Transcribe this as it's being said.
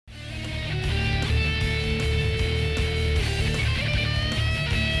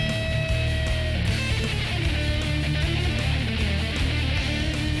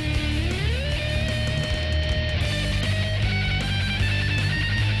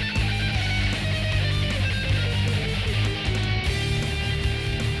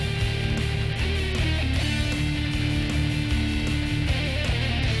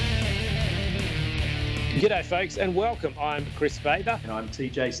G'day folks and welcome. I'm Kris Faber. And I'm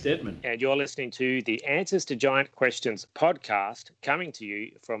TJ Stedman. And you're listening to the Answers to Giant Questions podcast, coming to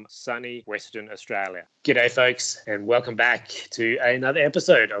you from sunny Western Australia. G'day folks and welcome back to another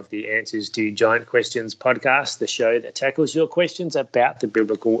episode of the Answers to Giant Questions podcast, the show that tackles your questions about the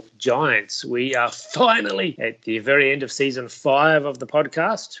biblical giants. We are finally at the very end of season 5 of the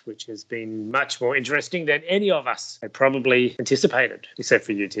podcast, which has been much more interesting than any of us had probably anticipated, except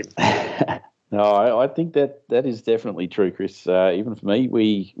for you, Tim. No, I think that is definitely true, Kris. Even for me,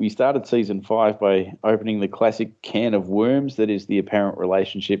 we started season 5 by opening the classic can of worms that is the apparent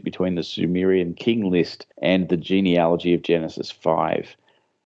relationship between the Sumerian king list and the genealogy of Genesis 5.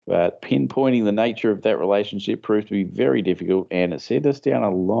 But pinpointing the nature of that relationship proved to be very difficult, and it sent us down a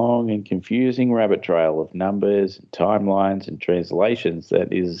long and confusing rabbit trail of numbers, and timelines, and translations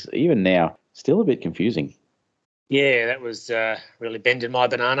that is, even now, still a bit confusing. Yeah, that was really bending my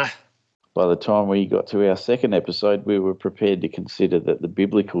banana. By the time we got to our second episode, we were prepared to consider that the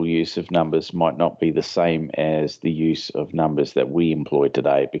biblical use of numbers might not be the same as the use of numbers that we employ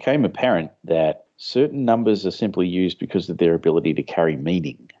today. It became apparent that certain numbers are simply used because of their ability to carry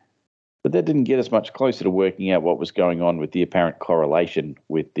meaning. But that didn't get us much closer to working out what was going on with the apparent correlation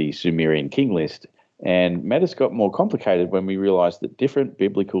with the Sumerian king list. And matters got more complicated when we realised that different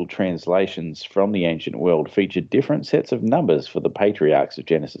biblical translations from the ancient world featured different sets of numbers for the patriarchs of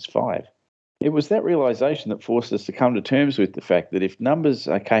Genesis 5. It was that realisation that forced us to come to terms with the fact that if numbers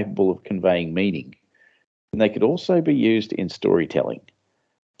are capable of conveying meaning, then they could also be used in storytelling.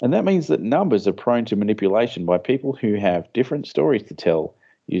 And that means that numbers are prone to manipulation by people who have different stories to tell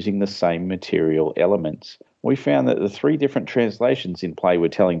using the same material elements. We found that the 3 different translations in play were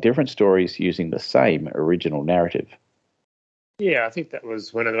telling different stories using the same original narrative. Yeah, I think that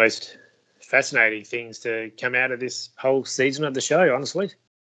was one of the most fascinating things to come out of this whole season of the show, honestly.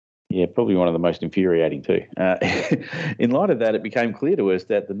 Yeah, probably one of the most infuriating too. In light of that, it became clear to us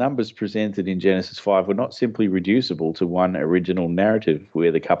that the numbers presented in Genesis 5 were not simply reducible to one original narrative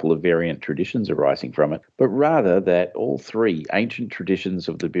with a couple of variant traditions arising from it, but rather that all 3 ancient traditions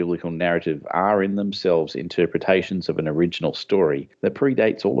of the biblical narrative are in themselves interpretations of an original story that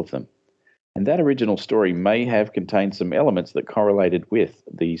predates all of them. And that original story may have contained some elements that correlated with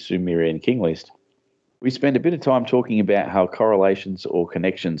the Sumerian king list. We spent a bit of time talking about how correlations or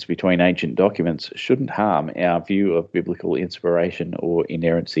connections between ancient documents shouldn't harm our view of biblical inspiration or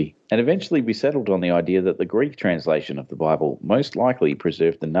inerrancy. And eventually we settled on the idea that the Greek translation of the Bible most likely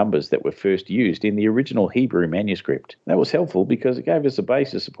preserved the numbers that were first used in the original Hebrew manuscript. That was helpful because it gave us a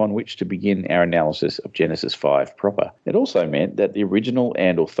basis upon which to begin our analysis of Genesis 5 proper. It also meant that the original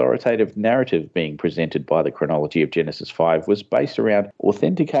and authoritative narrative being presented by the chronology of Genesis 5 was based around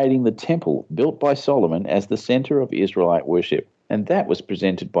authenticating the temple built by Solomon as the center of Israelite worship. And that was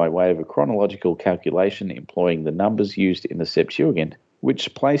presented by way of a chronological calculation employing the numbers used in the Septuagint,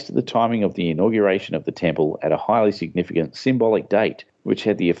 which placed the timing of the inauguration of the temple at a highly significant symbolic date, which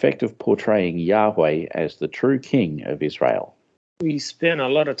had the effect of portraying Yahweh as the true king of Israel. We spent a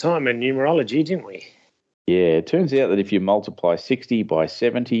lot of time in numerology, didn't we? Yeah, it turns out that if you multiply 60 by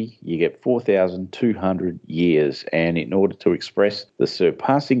 70, you get 4,200 years. And in order to express the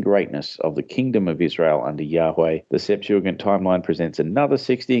surpassing greatness of the kingdom of Israel under Yahweh, the Septuagint timeline presents another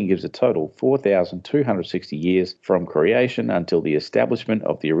 60 and gives a total 4,260 years from creation until the establishment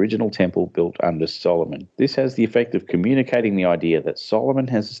of the original temple built under Solomon. This has the effect of communicating the idea that Solomon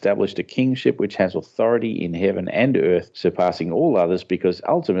has established a kingship which has authority in heaven and earth, surpassing all others, because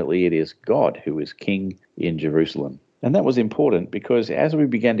ultimately it is God who is king in Jerusalem. And that was important because as we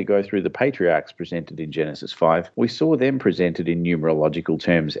began to go through the patriarchs presented in Genesis 5, we saw them presented in numerological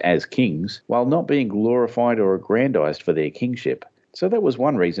terms as kings, while not being glorified or aggrandized for their kingship. So that was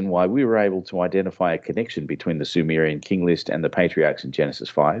one reason why we were able to identify a connection between the Sumerian king list and the patriarchs in Genesis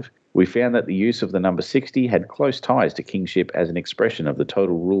 5. We found that the use of the number 60 had close ties to kingship as an expression of the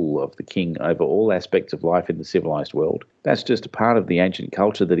total rule of the king over all aspects of life in the civilized world. That's just a part of the ancient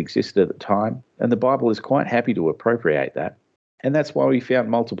culture that existed at the time, and the Bible is quite happy to appropriate that. And that's why we found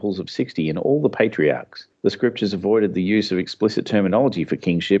multiples of 60 in all the patriarchs. The scriptures avoided the use of explicit terminology for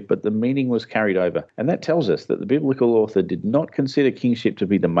kingship, but the meaning was carried over. And that tells us that the biblical author did not consider kingship to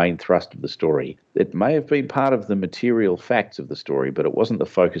be the main thrust of the story. It may have been part of the material facts of the story, but it wasn't the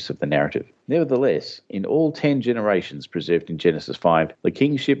focus of the narrative. Nevertheless, in all 10 generations preserved in Genesis 5, the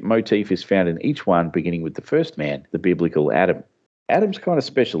kingship motif is found in each one, beginning with the first man, the biblical Adam. Adam's kind of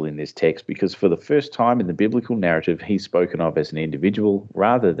special in this text because for the first time in the biblical narrative, he's spoken of as an individual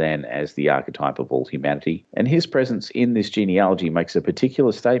rather than as the archetype of all humanity. And his presence in this genealogy makes a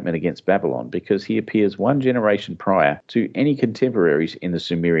particular statement against Babylon because he appears one generation prior to any contemporaries in the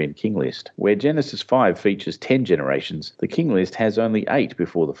Sumerian king list. Where Genesis 5 features 10 generations, the king list has only 8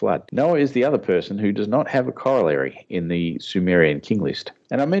 before the flood. Noah is the other person who does not have a corollary in the Sumerian king list.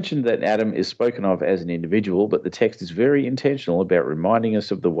 And I mentioned that Adam is spoken of as an individual, but the text is very intentional about reminding us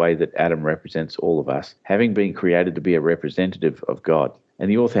of the way that Adam represents all of us, having been created to be a representative of God. And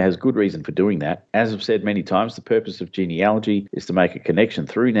the author has good reason for doing that. As I've said many times, the purpose of genealogy is to make a connection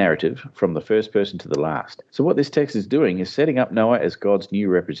through narrative from the first person to the last. So what this text is doing is setting up Noah as God's new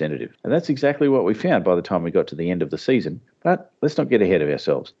representative. And that's exactly what we found by the time we got to the end of the season. But let's not get ahead of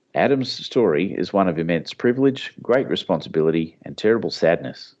ourselves. Adam's story is one of immense privilege, great responsibility, and terrible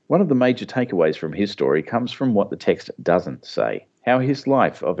sadness. One of the major takeaways from his story comes from what the text doesn't say. How his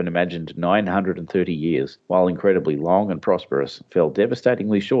life of an imagined 930 years, while incredibly long and prosperous, fell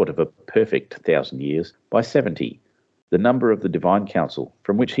devastatingly short of a perfect 1,000 years by 70, the number of the divine council,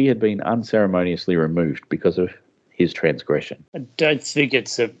 from which he had been unceremoniously removed because of his transgression. I don't think it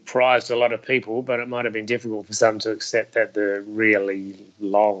surprised a lot of people, but it might have been difficult for some to accept that the really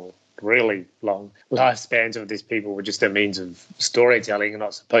long lifespans of these people were just a means of storytelling and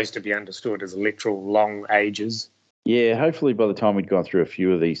not supposed to be understood as literal long ages. Yeah, hopefully by the time we'd gone through a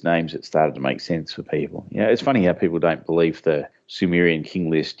few of these names, it started to make sense for people. You know, it's funny how people don't believe the Sumerian king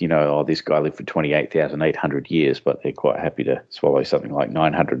list, this guy lived for 28,800 years, but they're quite happy to swallow something like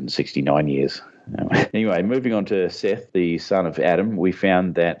 969 years. Anyway, moving on to Seth, the son of Adam, we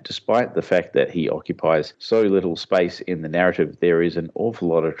found that despite the fact that he occupies so little space in the narrative, there is an awful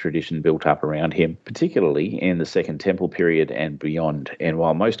lot of tradition built up around him, particularly in the Second Temple period and beyond. And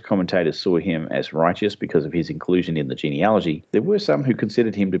while most commentators saw him as righteous because of his inclusion in the genealogy, there were some who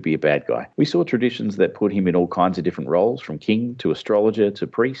considered him to be a bad guy. We saw traditions that put him in all kinds of different roles, from king to astrologer to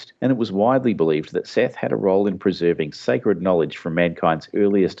priest, and it was widely believed that Seth had a role in preserving sacred knowledge from mankind's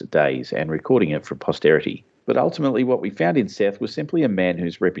earliest days and recording it for posterity. But ultimately what we found in Seth was simply a man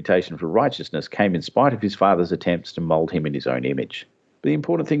whose reputation for righteousness came in spite of his father's attempts to mould him in his own image. But the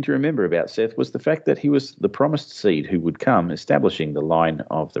important thing to remember about Seth was the fact that he was the promised seed who would come, establishing the line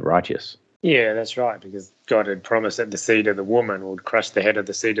of the righteous. Yeah, that's right, because God had promised that the seed of the woman would crush the head of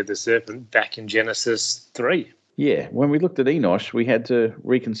the seed of the serpent back in Genesis 3. Yeah, when we looked at Enosh, we had to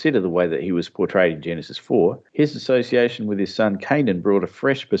reconsider the way that he was portrayed in Genesis 4. His association with his son Canaan brought a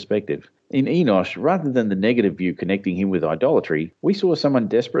fresh perspective. In Enosh, rather than the negative view connecting him with idolatry, we saw someone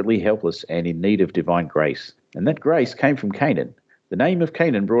desperately helpless and in need of divine grace. And that grace came from Canaan. The name of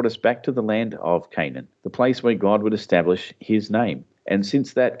Canaan brought us back to the land of Canaan, the place where God would establish his name. And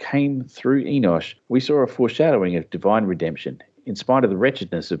since that came through Enosh, we saw a foreshadowing of divine redemption. In spite of the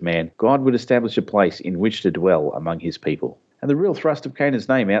wretchedness of man, God would establish a place in which to dwell among his people. And the real thrust of Canaan's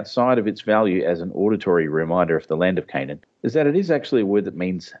name, outside of its value as an auditory reminder of the land of Canaan, is that it is actually a word that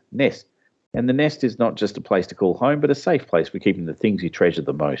means nest. And the nest is not just a place to call home, but a safe place for keeping the things you treasure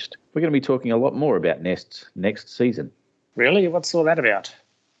the most. We're going to be talking a lot more about nests next season. Really? What's all that about?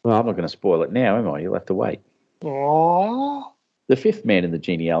 Well, I'm not going to spoil it now, am I? You'll have to wait. Aww. The fifth man in the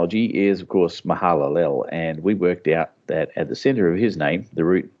genealogy is, of course, Mahalalel, and we worked out that at the center of his name, the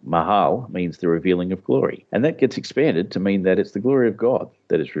root Mahal means the revealing of glory. And that gets expanded to mean that it's the glory of God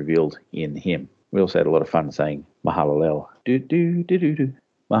that is revealed in him. We also had a lot of fun saying Mahalalel. Do-do-do-do-do.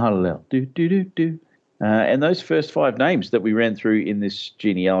 Mahalalel. Do-do-do-do. And those first 5 names that we ran through in this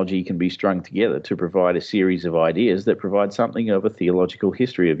genealogy can be strung together to provide a series of ideas that provide something of a theological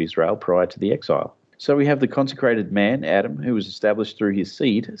history of Israel prior to the exile. So we have the consecrated man, Adam, who was established through his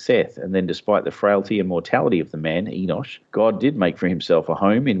seed, Seth, and then despite the frailty and mortality of the man, Enosh, God did make for himself a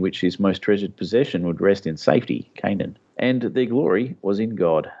home in which his most treasured possession would rest in safety, Canaan. And their glory was in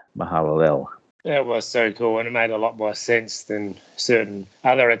God, Mahalalel. That was so cool, and it made a lot more sense than certain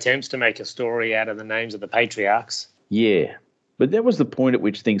other attempts to make a story out of the names of the patriarchs. Yeah. But that was the point at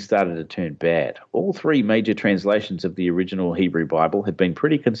which things started to turn bad. All 3 major translations of the original Hebrew Bible had been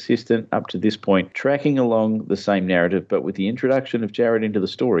pretty consistent up to this point, tracking along the same narrative, but with the introduction of Jared into the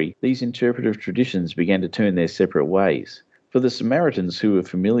story, these interpretive traditions began to turn their separate ways. For the Samaritans who were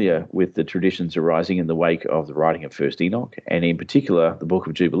familiar with the traditions arising in the wake of the writing of 1st Enoch, and in particular the Book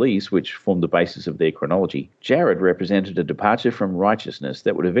of Jubilees, which formed the basis of their chronology, Jared represented a departure from righteousness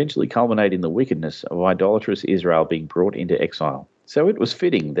that would eventually culminate in the wickedness of idolatrous Israel being brought into exile. So it was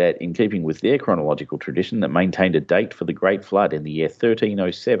fitting that, in keeping with their chronological tradition that maintained a date for the Great Flood in the year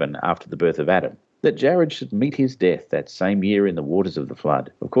 1307 after the birth of Adam, that Jared should meet his death that same year in the waters of the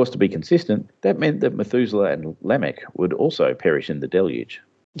flood. Of course, to be consistent, that meant that Methuselah and Lamech would also perish in the deluge.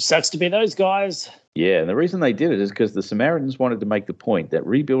 Sucks to be those guys. Yeah, and the reason they did it is because the Samaritans wanted to make the point that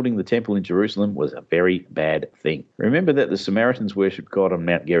rebuilding the temple in Jerusalem was a very bad thing. Remember that the Samaritans worshipped God on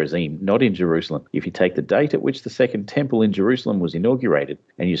Mount Gerizim, not in Jerusalem. If you take the date at which the second temple in Jerusalem was inaugurated,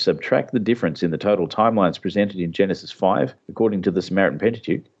 and you subtract the difference in the total timelines presented in Genesis 5, according to the Samaritan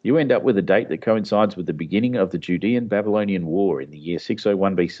Pentateuch, you end up with a date that coincides with the beginning of the Judean-Babylonian War in the year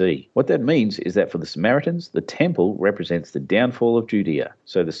 601 BC. What that means is that for the Samaritans, the temple represents the downfall of Judea.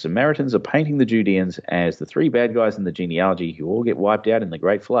 So the Samaritans are painting the Judeans as the three bad guys in the genealogy who all get wiped out in the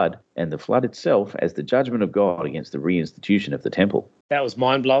Great Flood, and the flood itself as the judgment of God against the reinstitution of the temple. That was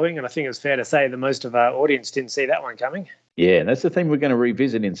mind-blowing, and I think it's fair to say that most of our audience didn't see that one coming. Yeah, and that's the thing we're going to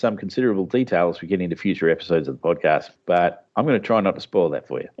revisit in some considerable detail as we get into future episodes of the podcast, but I'm going to try not to spoil that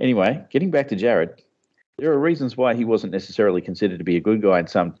for you. Anyway, getting back to Jared, there are reasons why he wasn't necessarily considered to be a good guy in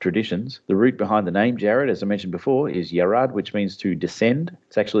some traditions. The root behind the name Jared, as I mentioned before, is Yarad, which means to descend.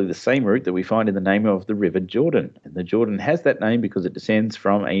 It's actually the same root that we find in the name of the river Jordan. And the Jordan has that name because it descends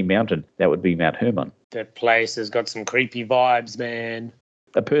from a mountain. That would be Mount Hermon. That place has got some creepy vibes, man.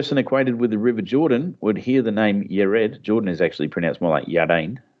 A person acquainted with the river Jordan would hear the name Yared, Jordan is actually pronounced more like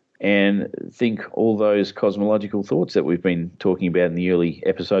Yardain, and think all those cosmological thoughts that we've been talking about in the early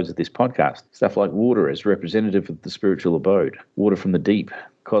episodes of this podcast. Stuff like water as representative of the spiritual abode, water from the deep,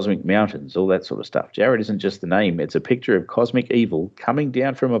 cosmic mountains, all that sort of stuff. Jared isn't just the name, it's a picture of cosmic evil coming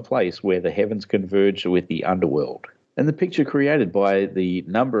down from a place where the heavens converge with the underworld. And the picture created by the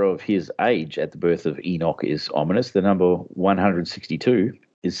number of his age at the birth of Enoch is ominous. The number 162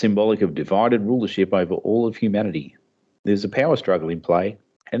 is symbolic of divided rulership over all of humanity. There's a power struggle in play,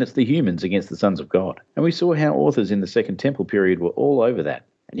 and it's the humans against the sons of God. And we saw how authors in the Second Temple period were all over that.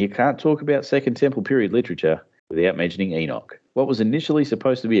 And you can't talk about Second Temple period literature without mentioning Enoch. What was initially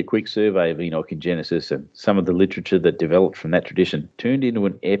supposed to be a quick survey of Enoch in Genesis and some of the literature that developed from that tradition turned into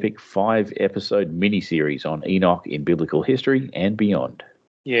an epic 5-episode miniseries on Enoch in biblical history and beyond.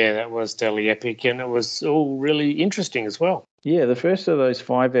 Yeah, that was totally epic, and it was all really interesting as well. Yeah, the first of those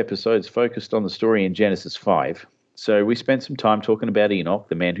 5 episodes focused on the story in Genesis 5. So we spent some time talking about Enoch,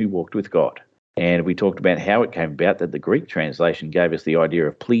 the man who walked with God. And we talked about how it came about that the Greek translation gave us the idea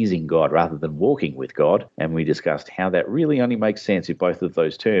of pleasing God rather than walking with God. And we discussed how that really only makes sense if both of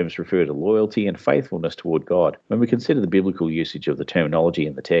those terms refer to loyalty and faithfulness toward God when we consider the biblical usage of the terminology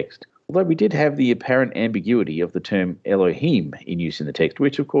in the text. Although we did have the apparent ambiguity of the term Elohim in use in the text,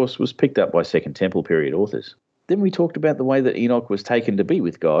 which of course was picked up by Second Temple period authors. Then we talked about the way that Enoch was taken to be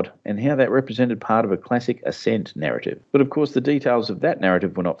with God and how that represented part of a classic ascent narrative. But of course the details of that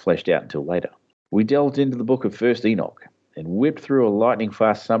narrative were not fleshed out until later. We delved into the book of 1st Enoch and whipped through a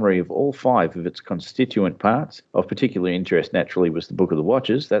lightning-fast summary of all 5 of its constituent parts. Of particular interest, naturally, was the Book of the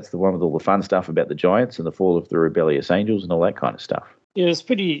Watchers. That's the one with all the fun stuff about the giants and the fall of the rebellious angels and all that kind of stuff. Yeah, it's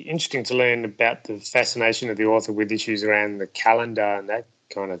pretty interesting to learn about the fascination of the author with issues around the calendar and that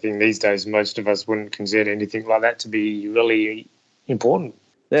kind of thing. These days, most of us wouldn't consider anything like that to be really important.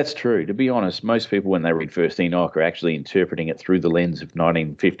 That's true. To be honest, most people, when they read 1st Enoch, are actually interpreting it through the lens of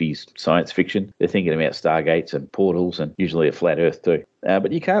 1950s science fiction. They're thinking about stargates and portals and usually a flat Earth too.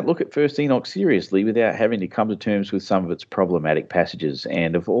 But you can't look at 1st Enoch seriously without having to come to terms with some of its problematic passages.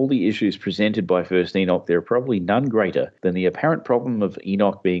 And of all the issues presented by 1st Enoch, there are probably none greater than the apparent problem of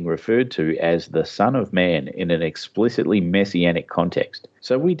Enoch being referred to as the Son of Man in an explicitly messianic context.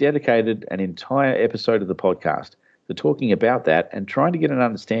 So we dedicated an entire episode of the podcast to talking about that and trying to get an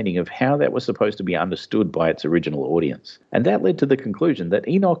understanding of how that was supposed to be understood by its original audience. And that led to the conclusion that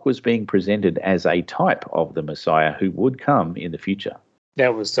Enoch was being presented as a type of the Messiah who would come in the future.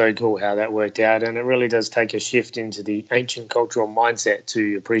 That was so cool how that worked out, and it really does take a shift into the ancient cultural mindset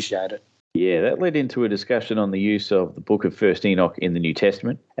to appreciate it. Yeah, that led into a discussion on the use of the book of 1st Enoch in the New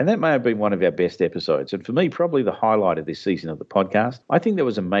Testament, and that may have been one of our best episodes, and for me, probably the highlight of this season of the podcast. I think there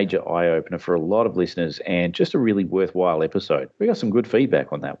was a major eye-opener for a lot of listeners and just a really worthwhile episode. We got some good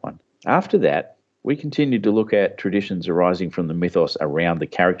feedback on that one. After that, we continued to look at traditions arising from the mythos around the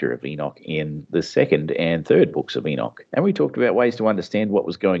character of Enoch in the 2nd and 3rd books of Enoch. And we talked about ways to understand what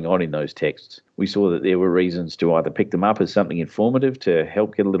was going on in those texts. We saw that there were reasons to either pick them up as something informative to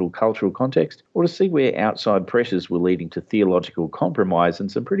help get a little cultural context, or to see where outside pressures were leading to theological compromise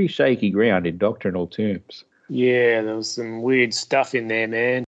and some pretty shaky ground in doctrinal terms. Yeah, there was some weird stuff in there,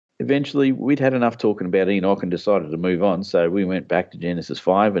 man. Eventually, we'd had enough talking about Enoch and decided to move on, so we went back to Genesis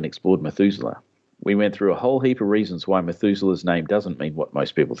 5 and explored Methuselah. We went through a whole heap of reasons why Methuselah's name doesn't mean what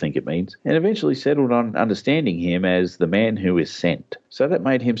most people think it means, and eventually settled on understanding him as the man who is sent. So that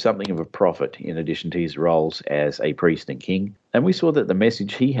made him something of a prophet, in addition to his roles as a priest and king. And we saw that the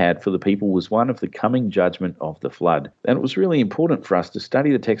message he had for the people was one of the coming judgment of the flood. And it was really important for us to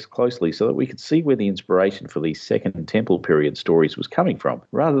study the text closely so that we could see where the inspiration for these Second Temple period stories was coming from,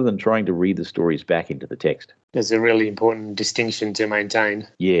 rather than trying to read the stories back into the text. There's a really important distinction to maintain.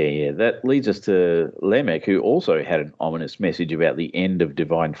 Yeah. That leads us to Lamech, who also had an ominous message about the end of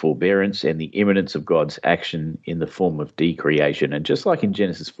divine forbearance and the imminence of God's action in the form of decreation. And just like in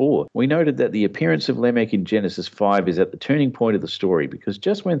Genesis 4, we noted that the appearance of Lamech in Genesis 5 is at the turning point of the story, because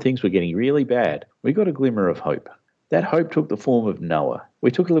just when things were getting really bad, we got a glimmer of hope. That hope took the form of Noah. We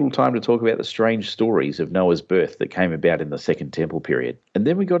took a little time to talk about the strange stories of Noah's birth that came about in the Second Temple period. And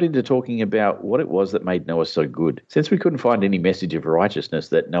then we got into talking about what it was that made Noah so good. Since we couldn't find any message of righteousness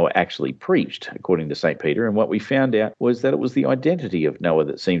that Noah actually preached, according to St. Peter, and what we found out was that it was the identity of Noah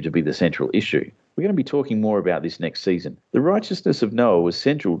that seemed to be the central issue. We're going to be talking more about this next season. The righteousness of Noah was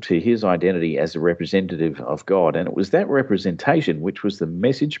central to his identity as a representative of God, and it was that representation which was the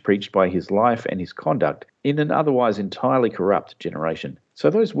message preached by his life and his conduct in an otherwise entirely corrupt generation. So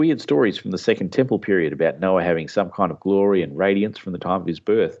those weird stories from the Second Temple period about Noah having some kind of glory and radiance from the time of his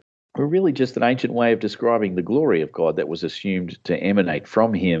birth were really just an ancient way of describing the glory of God that was assumed to emanate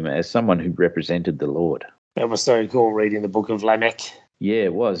from him as someone who represented the Lord. That was so cool reading the book of Lamech. Yeah,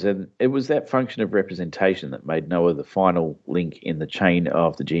 it was. And it was that function of representation that made Noah the final link in the chain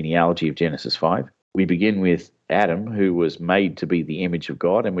of the genealogy of Genesis 5. We begin with Adam, who was made to be the image of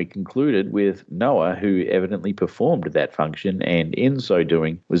God, and we concluded with Noah, who evidently performed that function and in so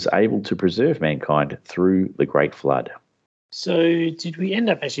doing was able to preserve mankind through the great flood. So did we end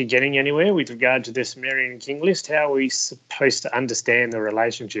up actually getting anywhere with regard to this Sumerian king list? How are we supposed to understand the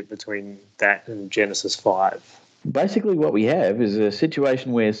relationship between that and Genesis 5? Basically, what we have is a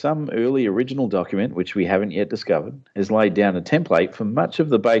situation where some early original document, which we haven't yet discovered, has laid down a template for much of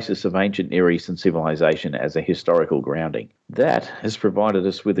the basis of ancient Near Eastern civilization as a historical grounding. That has provided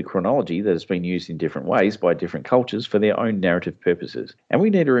us with a chronology that has been used in different ways by different cultures for their own narrative purposes. And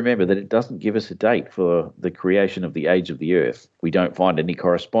we need to remember that it doesn't give us a date for the creation of the age of the earth. We don't find any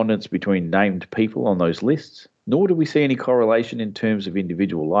correspondence between named people on those lists, nor do we see any correlation in terms of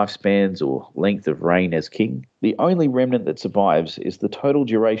individual lifespans or length of reign as king. The only remnant that survives is the total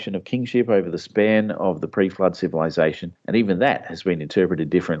duration of kingship over the span of the pre-flood civilization, and even that has been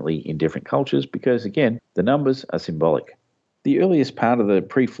interpreted differently in different cultures because, again, the numbers are symbolic. The earliest part of the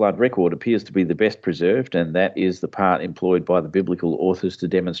pre-flood record appears to be the best preserved, and that is the part employed by the biblical authors to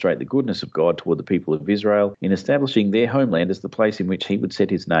demonstrate the goodness of God toward the people of Israel in establishing their homeland as the place in which he would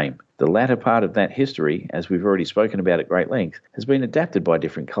set his name. The latter part of that history, as we've already spoken about at great length, has been adapted by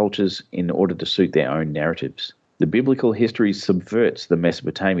different cultures in order to suit their own narratives. The biblical history subverts the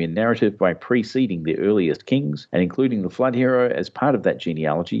Mesopotamian narrative by preceding the earliest kings and including the flood hero as part of that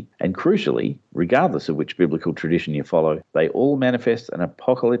genealogy, and crucially, regardless of which biblical tradition you follow, they all manifest an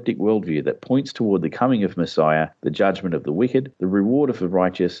apocalyptic worldview that points toward the coming of Messiah, the judgment of the wicked, the reward of the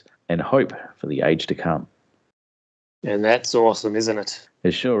righteous, and hope for the age to come. And that's awesome, isn't it?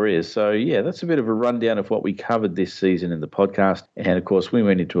 It sure is. So, yeah, that's a bit of a rundown of what we covered this season in the podcast. And, of course, we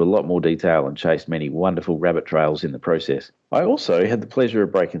went into a lot more detail and chased many wonderful rabbit trails in the process. I also had the pleasure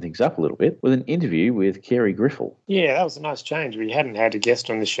of breaking things up a little bit with an interview with Kerry Griffel. Yeah, that was a nice change. We hadn't had a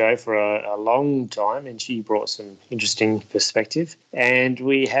guest on the show for a long time, and she brought some interesting perspective. And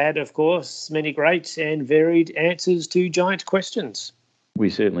we had, of course, many great and varied answers to giant questions. We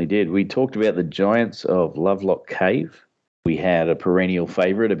certainly did. We talked about the giants of Lovelock Cave. We had a perennial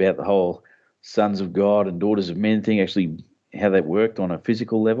favourite about the whole sons of God and daughters of men thing, actually how that worked on a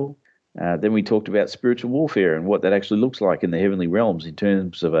physical level. Then we talked about spiritual warfare and what that actually looks like in the heavenly realms in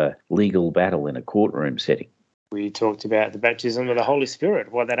terms of a legal battle in a courtroom setting. We talked about the baptism of the Holy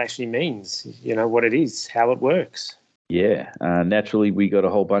Spirit, what that actually means, what it is, how it works. Yeah, naturally we got a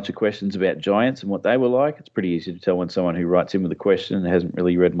whole bunch of questions about giants and what they were like. It's pretty easy to tell when someone who writes in with a question hasn't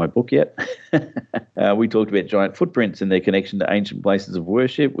really read my book yet. We talked about giant footprints and their connection to ancient places of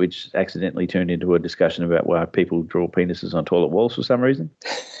worship, which accidentally turned into a discussion about why people draw penises on toilet walls for some reason.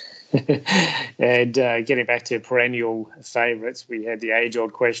 And getting back to perennial favourites, we had the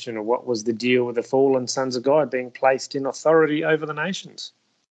age-old question of what was the deal with the fallen sons of God being placed in authority over the nations.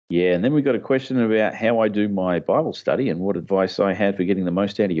 Yeah, and then we got a question about how I do my Bible study and what advice I had for getting the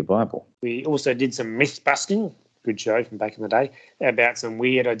most out of your Bible. We also did some myth busting good show from back in the day, about some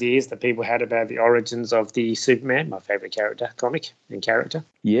weird ideas that people had about the origins of the Superman, my favourite comic and character.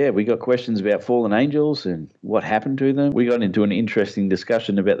 Yeah, we got questions about fallen angels and what happened to them. We got into an interesting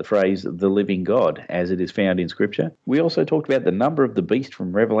discussion about the phrase the living God as it is found in Scripture. We also talked about the number of the beast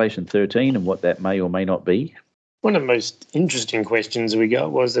from Revelation 13 and what that may or may not be. One of the most interesting questions we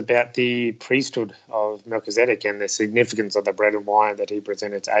got was about the priesthood of Melchizedek and the significance of the bread and wine that he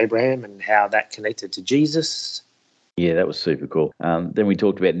presented to Abraham and how that connected to Jesus. Yeah, that was super cool. Then we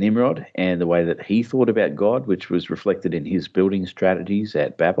talked about Nimrod and the way that he thought about God, which was reflected in his building strategies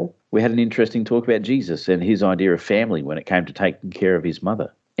at Babel. We had an interesting talk about Jesus and his idea of family when it came to taking care of his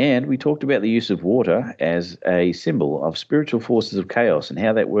mother. And we talked about the use of water as a symbol of spiritual forces of chaos and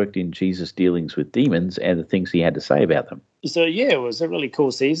how that worked in Jesus' dealings with demons and the things he had to say about them. So, yeah, it was a really cool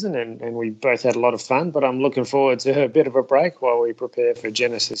season and we both had a lot of fun, but I'm looking forward to a bit of a break while we prepare for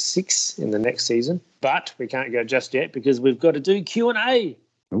Genesis 6 in the next season. But we can't go just yet because we've got to do Q&A.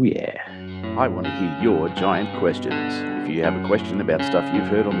 Oh, yeah. I want to hear your giant questions. If you have a question about stuff you've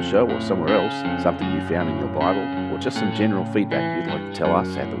heard on the show or somewhere else, something you found in your Bible, or just some general feedback you'd like to tell us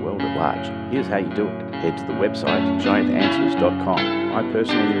and the world at large, here's how you do it. Head to the website giantanswers.com. I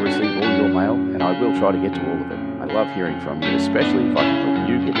personally receive all your mail and I will try to get to all of it. I love hearing from you, especially if I can help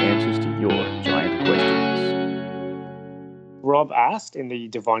you get answers to your giant questions. Rob asked in the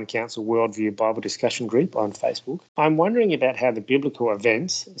Divine Council Worldview Bible Discussion Group on Facebook, I'm wondering about how the biblical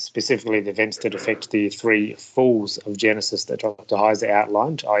events, specifically the events that affect the three falls of Genesis that Dr. Heiser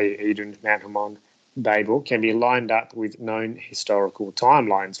outlined, i.e. Eden, Mount Hermon, Babel, can be lined up with known historical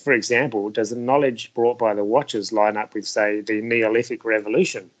timelines. For example, does the knowledge brought by the Watchers line up with, say, the Neolithic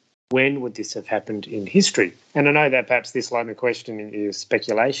Revolution? When would this have happened in history? And I know that perhaps this line of questioning is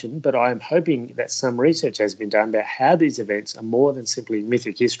speculation, but I am hoping that some research has been done about how these events are more than simply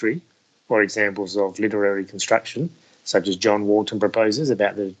mythic history, or examples of literary construction, such as John Walton proposes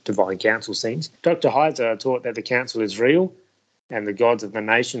about the Divine Council scenes. Dr. Heiser taught that the council is real and the gods of the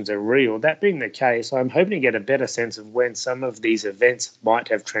nations are real. That being the case, I'm hoping to get a better sense of when some of these events might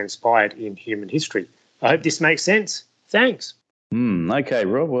have transpired in human history. I hope this makes sense. Thanks. Okay,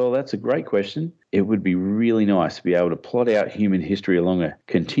 Rob. Well, that's a great question. It would be really nice to be able to plot out human history along a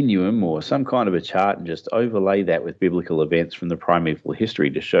continuum or some kind of a chart and just overlay that with biblical events from the primeval history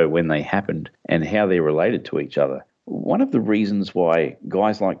to show when they happened and how they're related to each other. One of the reasons why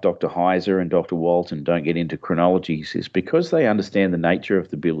guys like Dr. Heiser and Dr. Walton don't get into chronologies is because they understand the nature of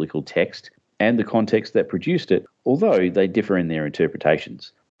the biblical text and the context that produced it, although they differ in their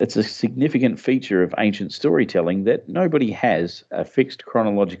interpretations. It's a significant feature of ancient storytelling that nobody has a fixed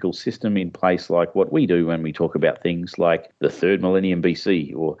chronological system in place like what we do when we talk about things like the 3rd millennium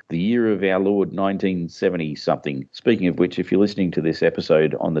BC or the year of our Lord 1970-something. Speaking of which, if you're listening to this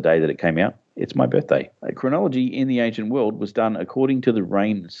episode on the day that it came out, it's my birthday. Chronology in the ancient world was done according to the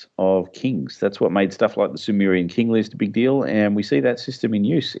reigns of kings. That's what made stuff like the Sumerian king list a big deal, and we see that system in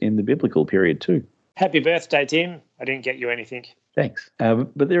use in the biblical period too. Happy birthday, Tim. I didn't get you anything. Thanks.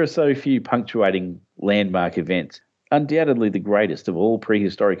 But there are so few punctuating landmark events. Undoubtedly, the greatest of all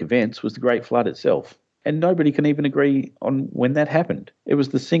prehistoric events was the Great Flood itself. And nobody can even agree on when that happened. It was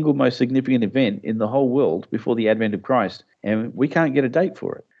the single most significant event in the whole world before the advent of Christ, and we can't get a date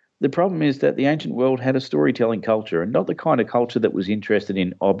for it. The problem is that the ancient world had a storytelling culture, and not the kind of culture that was interested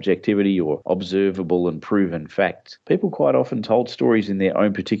in objectivity or observable and proven facts. People quite often told stories in their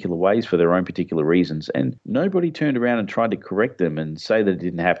own particular ways for their own particular reasons, and nobody turned around and tried to correct them and say that it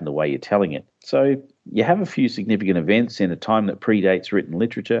didn't happen the way you're telling it. So you have a few significant events in a time that predates written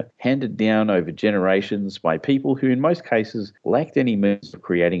literature, handed down over generations by people who in most cases lacked any means of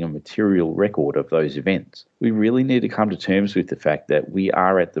creating a material record of those events. We really need to come to terms with the fact that we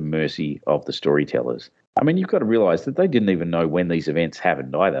are at the mercy of the storytellers. I mean, you've got to realise that they didn't even know when these events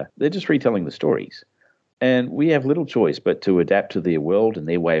happened either. They're just retelling the stories. And we have little choice but to adapt to their world and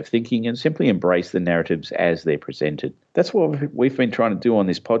their way of thinking and simply embrace the narratives as they're presented. That's what we've been trying to do on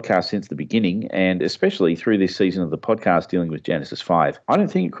this podcast since the beginning, and especially through this season of the podcast dealing with Genesis 5. I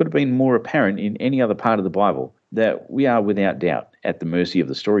don't think it could have been more apparent in any other part of the Bible that we are without doubt at the mercy of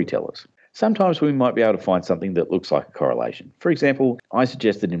the storytellers. Sometimes we might be able to find something that looks like a correlation. For example, I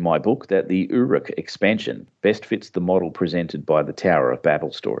suggested in my book that the Uruk expansion best fits the model presented by the Tower of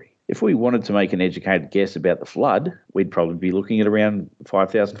Babel story. If we wanted to make an educated guess about the flood, we'd probably be looking at around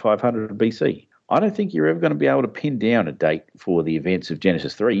 5,500 BC. I don't think you're ever going to be able to pin down a date for the events of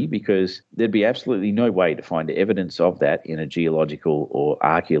Genesis 3 because there'd be absolutely no way to find evidence of that in a geological or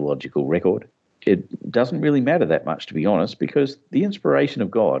archaeological record. It doesn't really matter that much, to be honest, because the inspiration of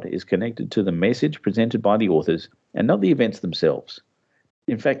God is connected to the message presented by the authors and not the events themselves.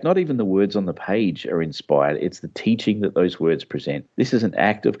 In fact, not even the words on the page are inspired. It's the teaching that those words present. This is an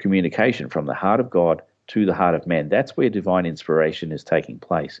act of communication from the heart of God to the heart of man. That's where divine inspiration is taking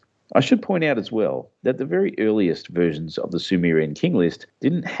place. I should point out as well that the very earliest versions of the Sumerian king list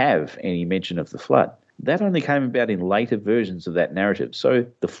didn't have any mention of the flood. That only came about in later versions of that narrative. So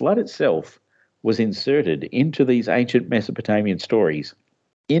the flood itself was inserted into these ancient Mesopotamian stories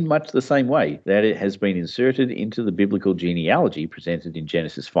in much the same way that it has been inserted into the biblical genealogy presented in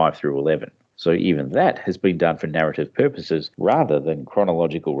Genesis 5 through 11. So even that has been done for narrative purposes rather than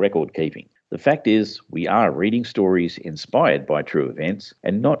chronological record keeping. The fact is, we are reading stories inspired by true events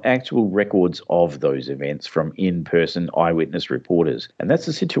and not actual records of those events from in-person eyewitness reporters. And that's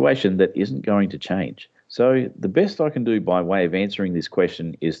a situation that isn't going to change. So the best I can do by way of answering this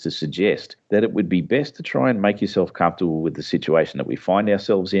question is to suggest that it would be best to try and make yourself comfortable with the situation that we find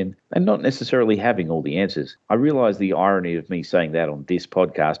ourselves in and not necessarily having all the answers. I realise the irony of me saying that on this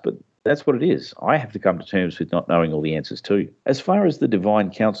podcast, but that's what it is. I have to come to terms with not knowing all the answers too. As far as the Divine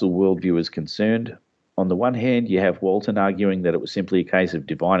Council worldview is concerned, on the one hand, you have Walton arguing that it was simply a case of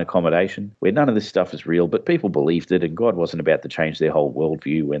divine accommodation, where none of this stuff is real, but people believed it, and God wasn't about to change their whole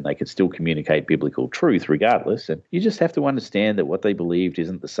worldview when they could still communicate biblical truth regardless. And you just have to understand that what they believed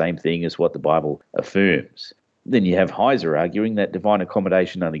isn't the same thing as what the Bible affirms. Then you have Heiser arguing that divine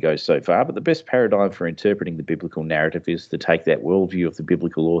accommodation only goes so far, but the best paradigm for interpreting the biblical narrative is to take that worldview of the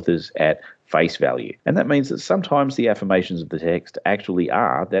biblical authors at face value. And that means that sometimes the affirmations of the text actually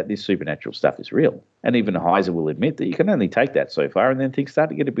are that this supernatural stuff is real. And even Heiser will admit that you can only take that so far, and then things start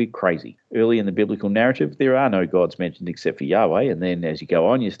to get a bit crazy. Early in the biblical narrative, there are no gods mentioned except for Yahweh, and then as you go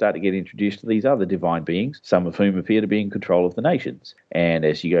on, you start to get introduced to these other divine beings, some of whom appear to be in control of the nations. And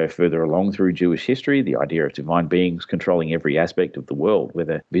as you go further along through Jewish history, the idea of divine beings controlling every aspect of the world,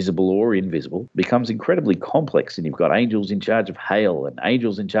 whether visible or invisible, becomes incredibly complex, and you've got angels in charge of hail, and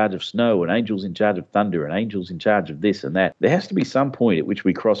angels in charge of snow, and angels in charge of thunder, and angels in charge of this and that. There has to be some point at which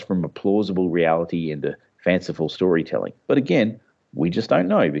we cross from a plausible reality into fanciful storytelling. But again, we just don't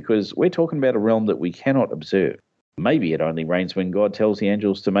know, because we're talking about a realm that we cannot observe. Maybe it only rains when God tells the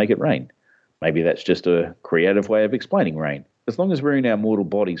angels to make it rain. Maybe that's just a creative way of explaining rain. As long as we're in our mortal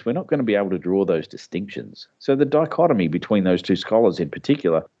bodies, we're not going to be able to draw those distinctions. So the dichotomy between those two scholars in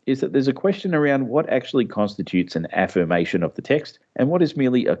particular is that there's a question around what actually constitutes an affirmation of the text and what is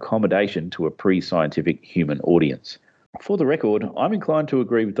merely accommodation to a pre-scientific human audience. For the record, I'm inclined to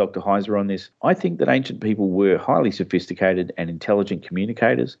agree with Dr. Heiser on this. I think that ancient people were highly sophisticated and intelligent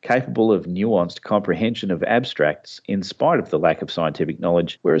communicators, capable of nuanced comprehension of abstracts in spite of the lack of scientific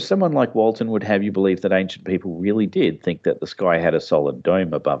knowledge, whereas someone like Walton would have you believe that ancient people really did think that the sky had a solid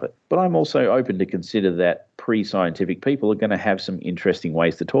dome above it. But I'm also open to consider that pre-scientific people are going to have some interesting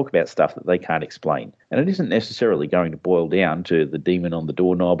ways to talk about stuff that they can't explain. And it isn't necessarily going to boil down to the demon on the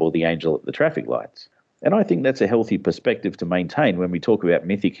doorknob or the angel at the traffic lights. And I think that's a healthy perspective to maintain when we talk about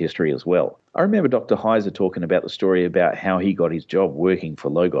mythic history as well. I remember Dr. Heiser talking about the story about how he got his job working for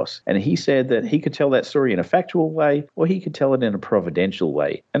Logos, and he said that he could tell that story in a factual way or he could tell it in a providential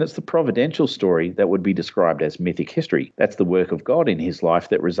way. And it's the providential story that would be described as mythic history. That's the work of God in his life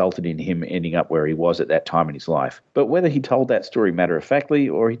that resulted in him ending up where he was at that time in his life. But whether he told that story matter-of-factly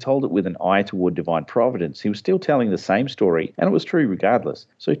or he told it with an eye toward divine providence, he was still telling the same story, and it was true regardless.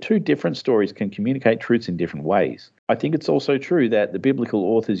 So two different stories can communicate truths in different ways. I think it's also true that the biblical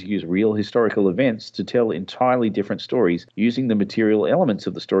authors use real historical events to tell entirely different stories, using the material elements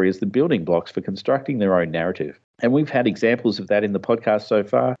of the story as the building blocks for constructing their own narrative. And we've had examples of that in the podcast so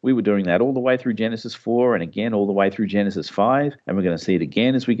far. We were doing that all the way through Genesis 4 and again all the way through Genesis 5, and we're going to see it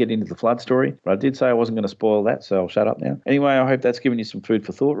again as we get into the flood story. But I did say I wasn't going to spoil that, so I'll shut up now. Anyway, I hope that's given you some food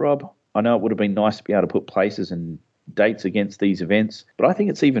for thought, Rob. I know it would have been nice to be able to put places and dates against these events, but I think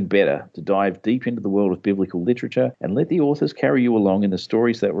it's even better to dive deep into the world of biblical literature and let the authors carry you along in the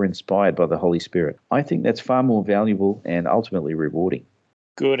stories that were inspired by the Holy Spirit. I think that's far more valuable and ultimately rewarding.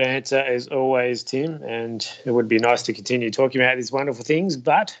 Good answer as always, Tim, and it would be nice to continue talking about these wonderful things,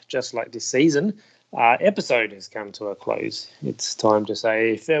 but just like this season, our episode has come to a close. It's time to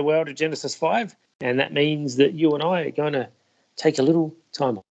say farewell to Genesis 5, and that means that you and I are going to take a little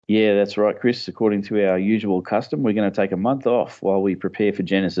time off. Yeah, that's right, Kris. According to our usual custom, we're going to take a month off while we prepare for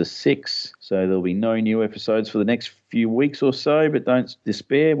Genesis 6. So there'll be no new episodes for the next few weeks or so, but don't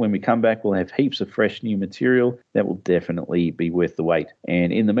despair. When we come back, we'll have heaps of fresh new material that will definitely be worth the wait.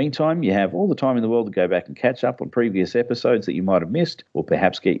 And in the meantime, you have all the time in the world to go back and catch up on previous episodes that you might have missed, or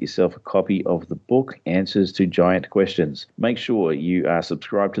perhaps get yourself a copy of the book, Answers to Giant Questions. Make sure you are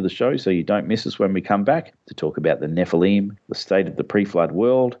subscribed to the show so you don't miss us when we come back to talk about the Nephilim, the state of the pre-flood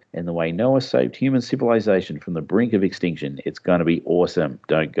world, and the way Noah saved human civilization from the brink of extinction. It's going to be awesome.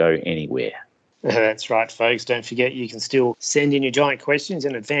 Don't go anywhere. That's right, folks. Don't forget you can still send in your giant questions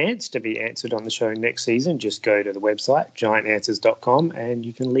in advance to be answered on the show next season. Just go to the website, giantanswers.com, and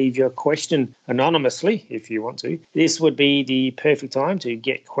you can leave your question anonymously if you want to. This would be the perfect time to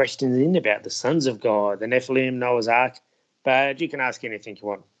get questions in about the sons of God, the Nephilim, Noah's Ark, but you can ask anything you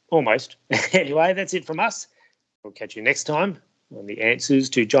want, almost. Anyway, that's it from us. We'll catch you next time on the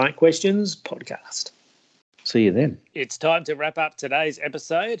Answers to Giant Questions podcast. See you then. It's time to wrap up today's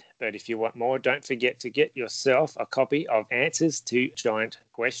episode, but if you want more, don't forget to get yourself a copy of Answers to Giant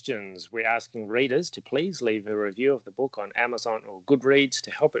Questions. We're asking readers to please leave a review of the book on Amazon or Goodreads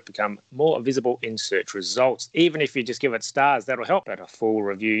to help it become more visible in search results. Even if you just give it stars, that'll help, but a full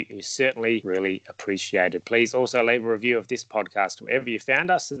review is certainly really appreciated. Please also leave a review of this podcast wherever you found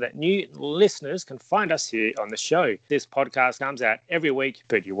us so that new listeners can find us here on the show. This podcast comes out every week,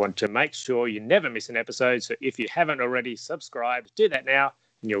 but you want to make sure you never miss an episode. So if you haven't already subscribed, do that now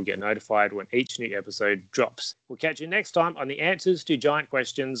and you'll get notified when each new episode drops. We'll catch you next time on the Answers to Giant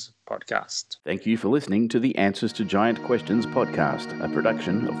Questions podcast. Thank you for listening to the Answers to Giant Questions podcast, a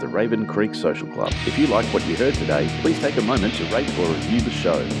production of the Raven Creek Social Club. If you like what you heard today, please take a moment to rate or review the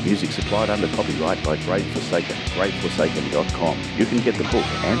show. Music supplied under copyright by Great Forsaken, greatforsaken.com. You can get the book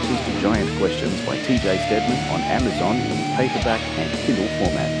Answers to Giant Questions by TJ Stedman on Amazon in paperback and Kindle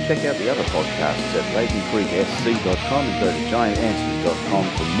format. Check out the other podcasts at ravencreeksc.com and go to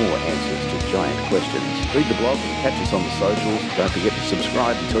giantanswers.com for more answers to giant questions. Read the blog and catch us on the socials. Don't forget to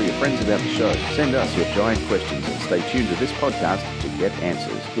subscribe and tell your friends about the show. Send us your giant questions and stay tuned to this podcast to get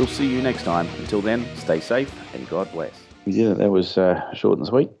answers. We'll see you next time. Until then, stay safe and God bless. Yeah, that was short and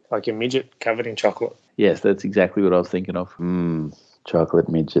sweet. Like a midget covered in chocolate. Yes, that's exactly what I was thinking of. Chocolate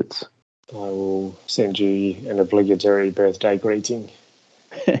midgets. I will send you an obligatory birthday greeting.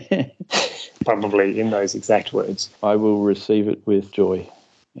 Probably in those exact words. I will receive it with joy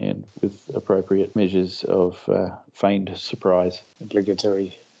and with appropriate measures of feigned surprise.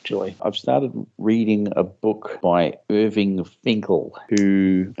 Obligatory joy. I've started reading a book by Irving Finkel,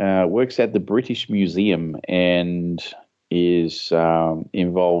 who works at the British Museum and is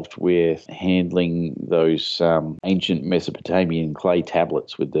involved with handling those ancient Mesopotamian clay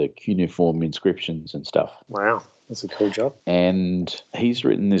tablets with the cuneiform inscriptions and stuff. Wow, that's a cool job. And he's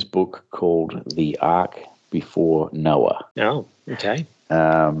written this book called The Ark Before Noah. Oh, okay.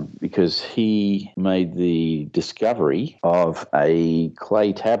 Because he made the discovery of a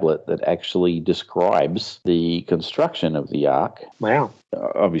clay tablet that actually describes the construction of the ark. Wow.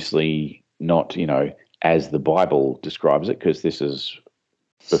 Obviously not, as the Bible describes it, because this is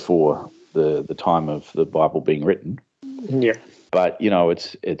before the time of the Bible being written. Yeah. But,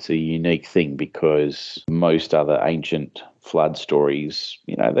 it's a unique thing because most other ancient flood stories,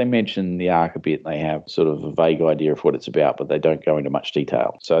 they mention the ark a bit. They have sort of a vague idea of what it's about, but they don't go into much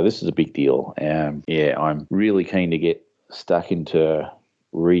detail. So this is a big deal. I'm really keen to get stuck into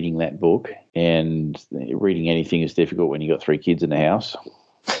reading that book. And reading anything is difficult when you've got 3 kids in the house.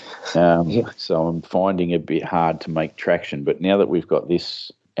 So I'm finding it a bit hard to make traction. But now that we've got this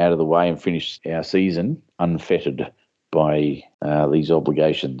out of the way and finished our season unfettered by these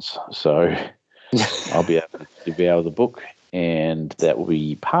obligations, so I'll be able to devour the book, and that will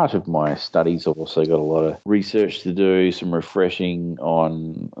be part of my studies. I've also got a lot of research to do, some refreshing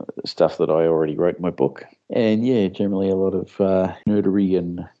on stuff that I already wrote in my book, and generally a lot of nerdery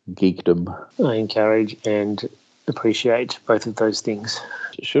and geekdom. I encourage and appreciate both of those things.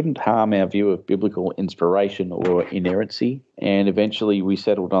 It shouldn't harm our view of biblical inspiration or inerrancy. And eventually we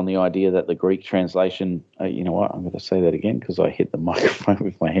settled on the idea that the Greek translation, you know what, I'm going to say that again because I hit the microphone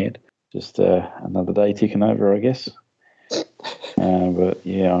with my hand. Just another day ticking over, I guess. But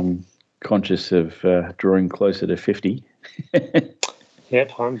I'm conscious of drawing closer to 50.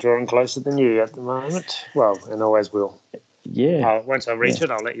 Yep, I'm drawing closer than you at the moment. Well, and always will. Yeah. Once I reach it,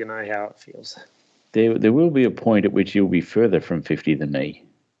 I'll let you know how it feels. There will be a point at which you'll be further from 50 than me.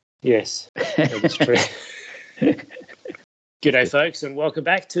 Yes, that's true. G'day, folks, and welcome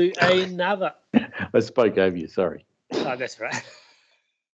back to another... I spoke over you, sorry. Oh, that's right.